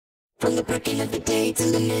From the breaking of the day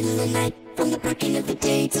till the middle of the night. From the breaking of the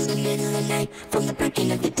day till the middle of the night. From the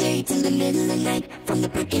breaking of the day till the middle of the night. From the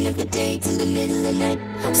breaking of the day till the middle of the night.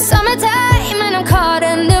 Summertime and I'm caught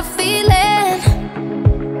in the feeling.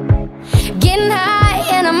 Getting high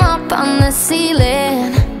and I'm up on the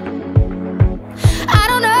ceiling. I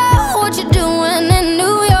don't know what you're doing in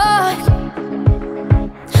New York.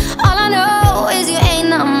 All I know is you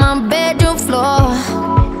ain't on my bedroom floor.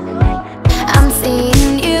 I'm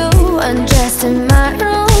seeing you undressed in my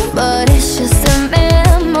room, but it's just a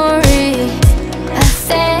memory, a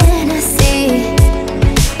fantasy.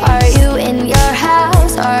 Are you in your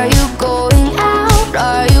house? Are you going out?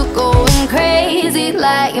 Are you going crazy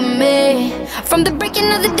like me? From the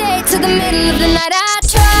breaking of the day to the middle of the night, I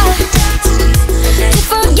try to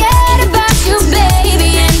forget about you,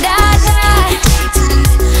 baby, and I die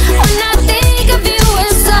when I think of you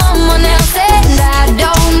with someone else, and I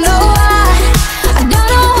don't know why. I don't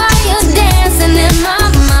know why you're dancing in my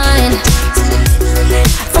mind.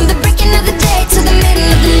 From the breaking of the day to the middle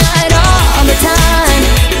of the night, all the time.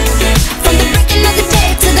 From the breaking of the day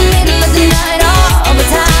to the middle of the night, all the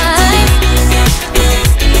time.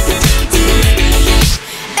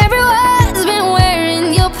 Everyone's been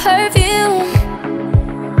wearing your perfume.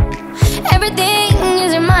 Everything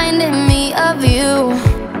is reminding me of you.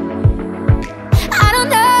 I don't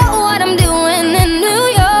know what I'm doing in New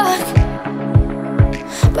York,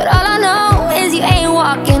 but all I know is you ain't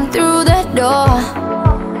walking through the door.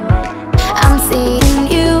 I'm seeing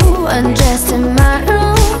you undressed in my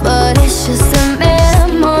room, but it's just a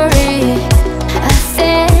memory, a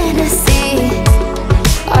fantasy.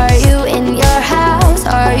 Are you in your house?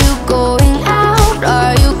 Are you going out?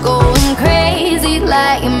 Are you going crazy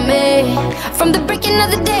like me? From the breaking of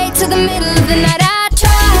the day to the middle of the night,